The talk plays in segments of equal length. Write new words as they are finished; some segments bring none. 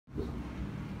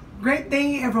Great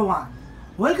day everyone!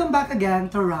 Welcome back again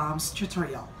to Ram's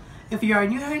tutorial. If you are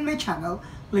new here in my channel,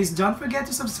 please don't forget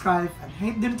to subscribe and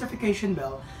hit the notification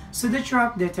bell so that you're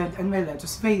updated on my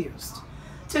latest videos.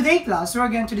 Today class, we're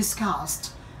going to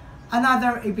discuss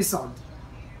another episode.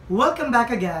 Welcome back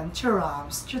again to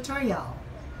Ram's tutorial.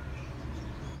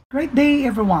 Great day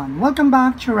everyone! Welcome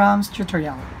back to Ram's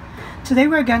tutorial. Today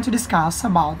we're going to discuss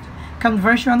about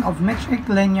conversion of metric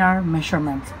linear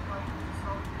measurement.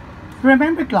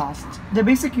 Remember class, the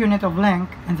basic unit of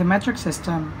length in the metric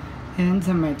system is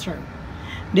the meter.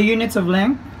 The units of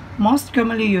length most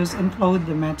commonly used include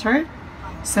the meter,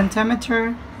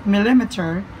 centimeter,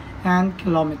 millimeter, and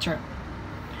kilometer.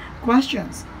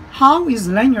 Questions: how is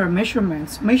linear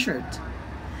measurements measured?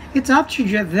 It's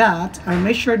objects that are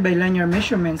measured by linear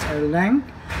measurements are length,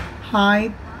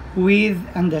 height, width,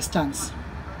 and distance.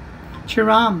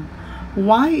 Chiram,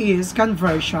 why is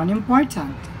conversion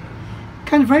important?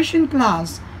 Conversion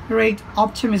class rate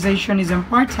optimization is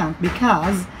important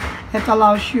because it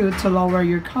allows you to lower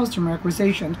your customer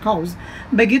acquisition cost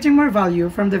by getting more value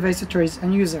from the visitors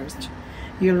and users.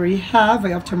 You already have by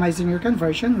optimizing your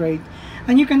conversion rate,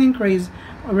 and you can increase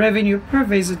revenue per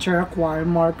visitor, acquire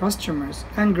more customers,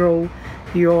 and grow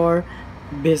your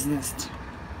business.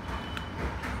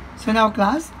 So now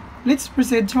class, let's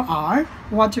proceed to our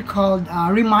what you called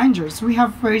reminders. We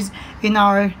have first in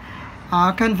our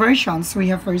conversions, we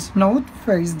have first note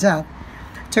first that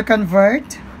to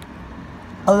convert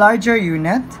a larger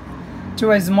unit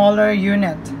to a smaller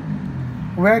unit,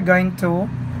 we're going to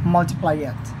multiply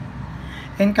it.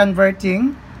 In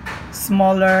converting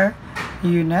smaller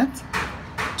unit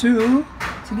to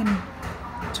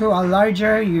a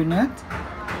larger unit,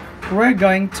 we're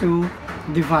going to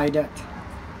divide it.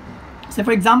 So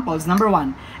for examples, number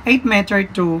 1, 8 meter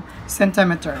to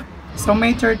centimeter. So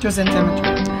meter to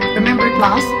centimeter. Remember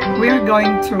class, we are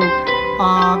going to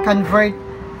convert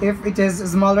if it is a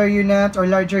smaller unit or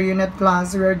larger unit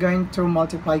class, we are going to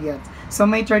multiply it. So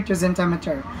meter to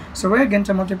centimeter. So we're going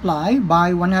to multiply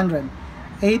by 100.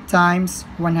 8 times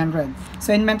 100.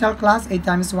 So in mental class, 8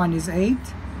 times 1 is 8.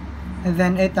 And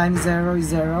then 8 times 0 is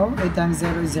 0. 8 times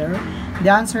 0 is 0.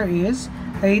 The answer is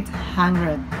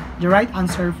 800. The right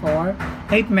answer for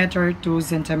 8 meter to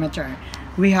centimeter.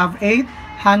 We have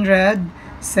 800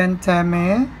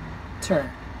 centimeter.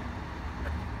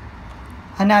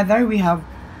 Another, we have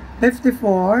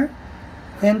 54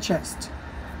 inches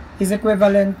is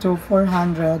equivalent to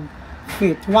 400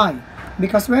 feet. Why?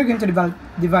 Because we're going to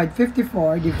divide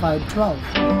 54 divide 12.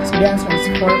 So the answer is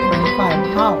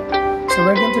 4.5. How? So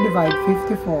we're going to divide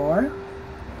 54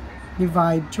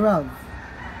 divide 12.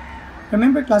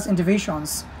 Remember class in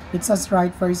divisions. Let's just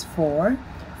write first 4.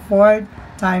 4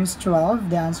 times 12.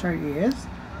 The answer is,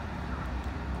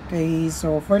 okay,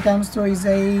 so 4 times 2 is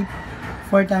 8.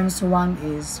 4 times 1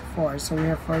 is 4. So we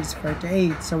have first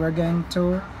 48. So we're going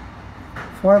to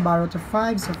 4 borrow to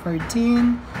 5. So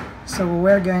 13. So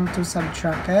we're going to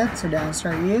subtract it. So the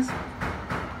answer is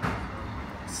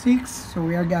 6. So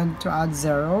we are going to add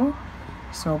 0.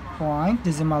 So point,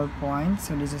 decimal point.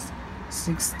 So this is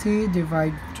 60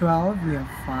 divide 12. We have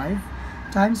 5.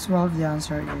 Times 12, the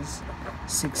answer is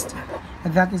 60.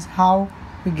 And that is how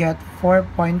we get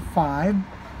 4.5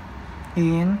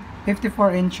 in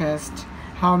 54 inches.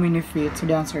 How many feet? So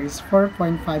the answer is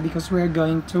 4.5 because we're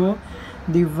going to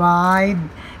divide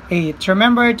 8.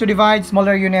 Remember to divide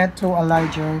smaller unit to a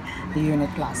larger unit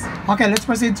class. Okay, let's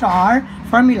proceed to our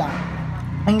formula.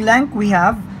 In length, we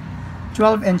have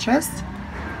 12 inches,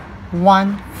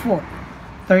 1/4,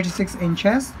 36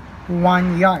 inches,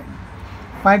 1 yard,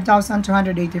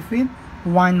 5,280 feet,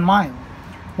 1 mile,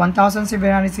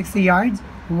 1,760 yards,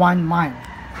 1 mile.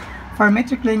 For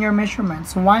metric linear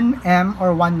measurements, 1 m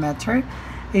or 1 meter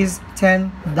is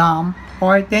 10 dam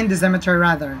or 10 decimeter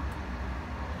rather.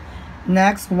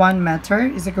 Next, 1 meter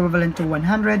is equivalent to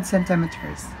 100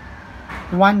 centimeters.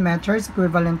 1 meter is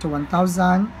equivalent to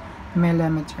 1,000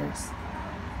 millimeters.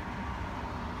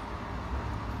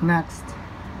 Next,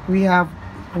 we have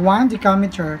 1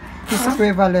 decameter is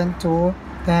equivalent to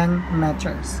 10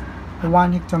 meters.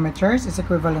 1 hectometer is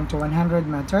equivalent to 100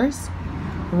 meters.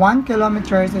 1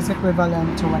 kilometer is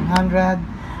equivalent to 100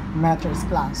 meters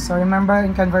class. So remember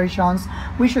in conversions,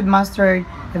 we should master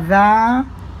the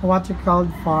what you call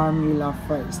formula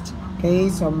first. Okay,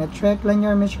 so metric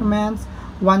linear measurements,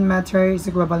 1 meter is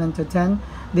equivalent to 10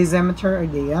 decimeter or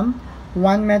dm.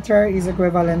 1 meter is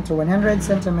equivalent to 100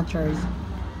 centimeters.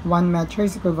 1 meter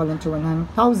is equivalent to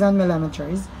 1,000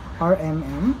 millimeters or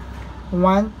mm.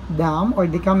 1 dam or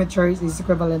decameter is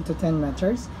equivalent to 10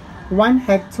 meters. 1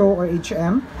 hecto or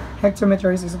hm,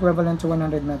 hectometers is equivalent to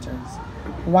 100 meters.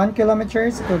 1 kilometer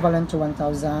is equivalent to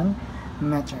 1,000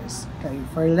 meters. Okay,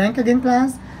 for length again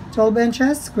class, 12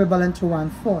 inches equivalent to 1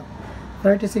 foot.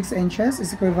 36 inches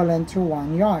is equivalent to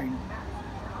 1 yard.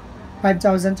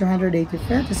 5,280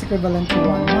 feet is equivalent to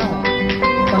 1 mile.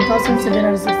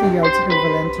 1,760 yards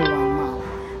equivalent to 1 mile.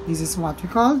 This is what we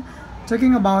call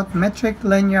talking about metric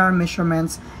linear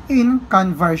measurements in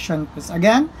conversion.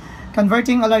 Again,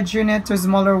 converting a large unit to a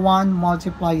smaller one,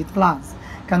 multiply it class.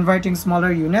 Converting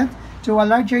smaller unit to a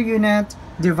larger unit,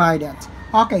 divide it.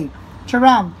 Okay,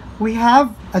 Charam, we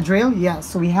have a drill?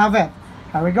 Yes, we have it.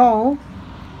 Here we go.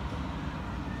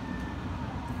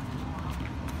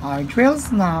 Our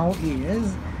drills now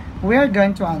is, we are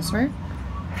going to answer,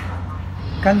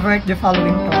 convert the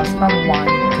following class from 1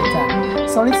 to 10.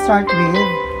 So let's start with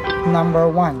number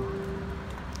 1.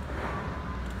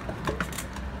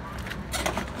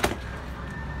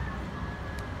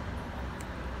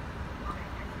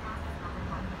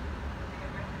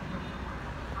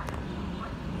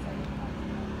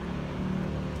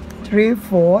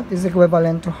 Three-foot is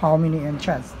equivalent to how many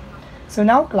inches? So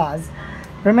now class,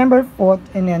 remember foot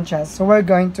in inches. So we're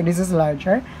going to, this is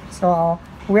larger. So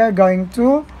we are going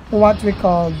to what we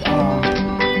call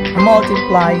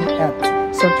multiply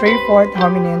it. So 3/4, how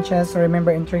many inches? So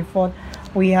remember in 3/4,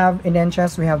 we have in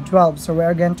inches, we have 12. So we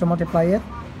are going to multiply it.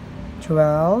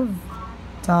 12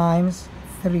 times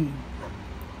 3.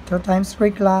 2 times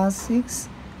 3 class 6.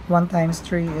 1 times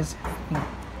 3 is 3.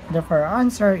 Therefore our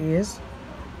answer is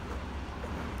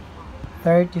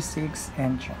 36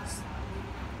 inches.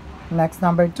 Next,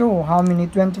 number 2. How many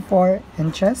 24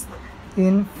 inches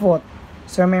in foot?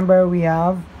 So remember we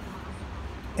have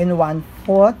in 1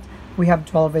 foot we have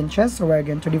 12 inches. So we're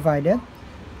going to divide it.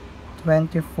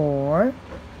 24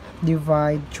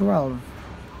 divide 12.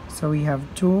 So we have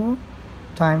 2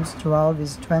 times 12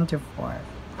 is 24.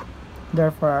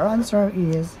 Therefore our answer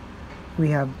is we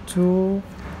have 2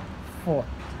 foot.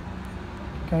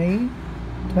 Okay,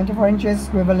 24 inches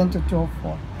equivalent to 2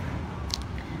 foot.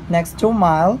 Next, 2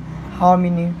 mile, how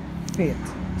many feet?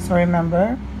 So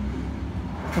remember,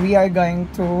 we are going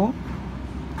to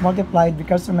multiply it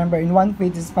because remember in 1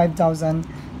 feet is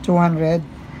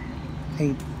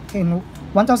 5,208. In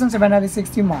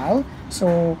 1,760 mile,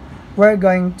 so we're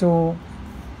going to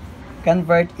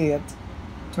convert it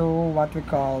to what we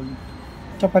call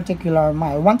to particular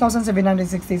mile.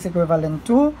 1,760 is equivalent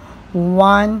to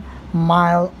 1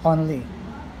 mile only.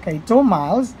 Okay, 2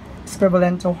 miles is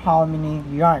equivalent to how many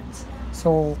yards?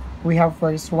 So we have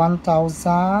first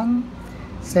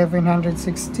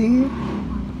 1,760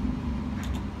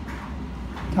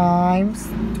 times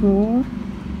 2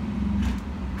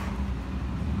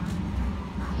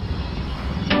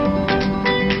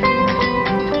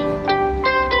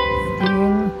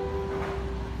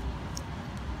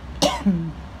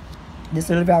 this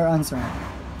will be our answer.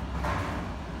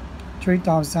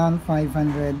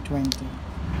 3,520.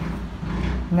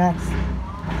 Next,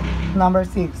 number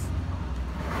 6.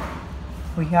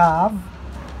 We have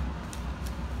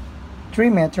 3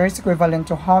 meters equivalent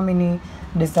to how many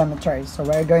decimeters? So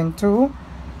we're going to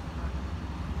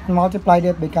multiply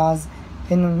it because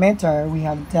in meter we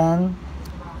have 10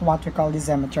 what we call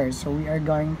decimeters. So we are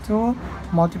going to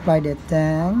multiply the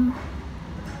 10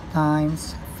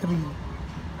 times 3.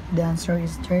 The answer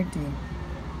is 30.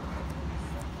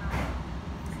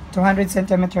 200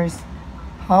 centimeters,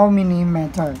 how many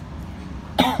meter?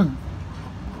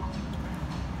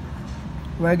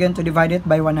 We're going to divide it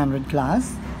by 100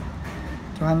 class.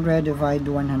 200 divide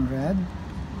 100.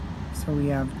 So we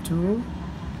have 2,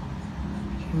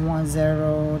 1,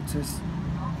 0,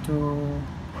 2.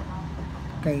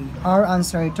 Okay, our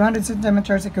answer, 200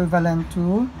 centimeters equivalent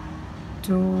to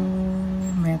 2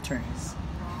 meters.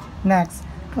 Next,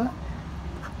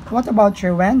 what about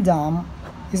your Wen dam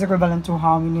is equivalent to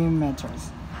how many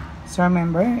meters? So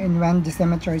remember, in Wen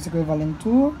decimeter is equivalent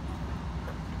to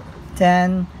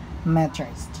 10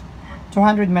 meters.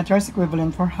 200 meters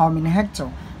equivalent for how many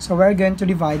hectare? So we're going to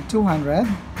divide 200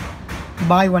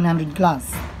 by 100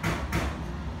 class.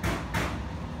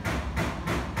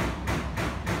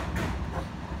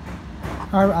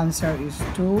 Our answer is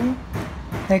 2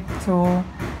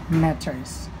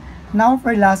 hectometers. Now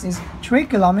for last is 3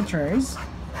 kilometers.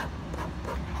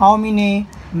 How many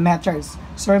meters?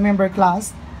 So remember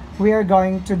class, we are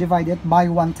going to divide it by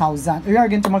 1,000. We are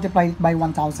going to multiply it by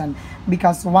 1,000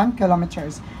 because 1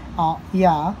 kilometers,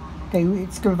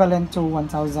 it's equivalent to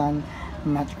 1,000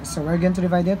 meters. So we're going to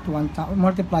divide it,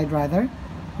 multiplied rather,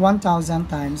 1,000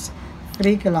 times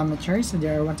 3 kilometers. So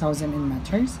there are 1,000 in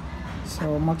meters.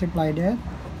 So multiplied it,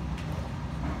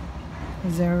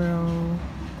 0,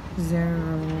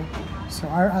 0. So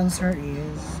our answer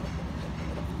is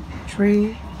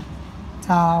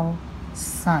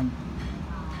 3,000.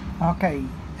 Okay,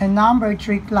 and number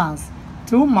 3 class,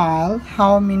 2 mile,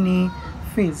 how many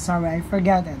feet? Sorry, I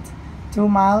forgot it. 2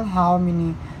 mile, how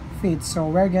many feet? So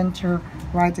we're going to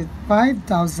write it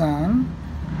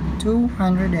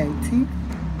 5,280.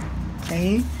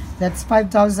 Okay, that's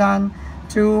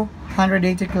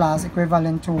 5,280 class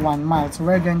equivalent to 1 mile. So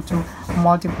we're going to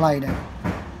multiply that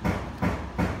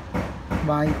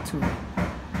by 2.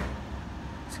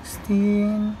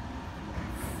 16,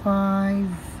 5,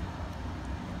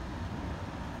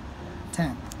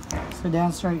 10. So the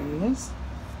answer is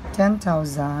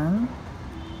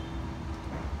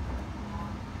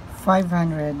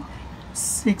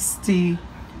 10,560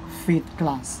 feet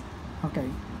class. Okay.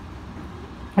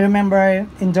 Remember,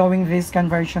 in doing this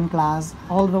conversion class,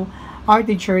 although our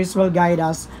teachers will guide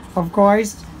us, of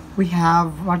course, we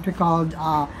have what we call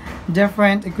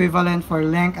different equivalent for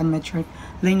length and metric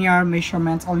linear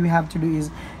measurements. All we have to do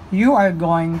is you are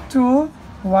going to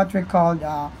what we call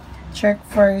check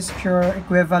first your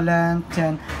equivalent,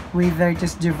 and whether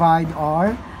just divide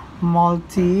or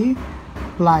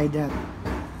multiply that.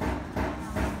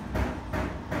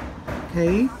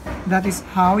 Okay, that is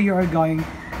how you are going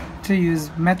to use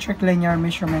metric linear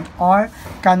measurement, or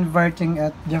converting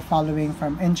it the following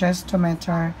from inches to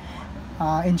meter,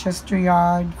 inches to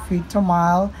yard, feet to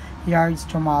mile, yards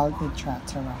to mile, etc.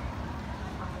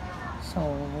 So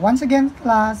once again,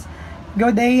 class,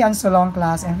 good day and so long,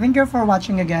 class, and thank you for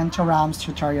watching again to Ram's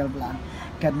tutorial vlog.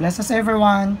 God bless us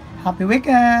everyone. Happy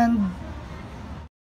weekend.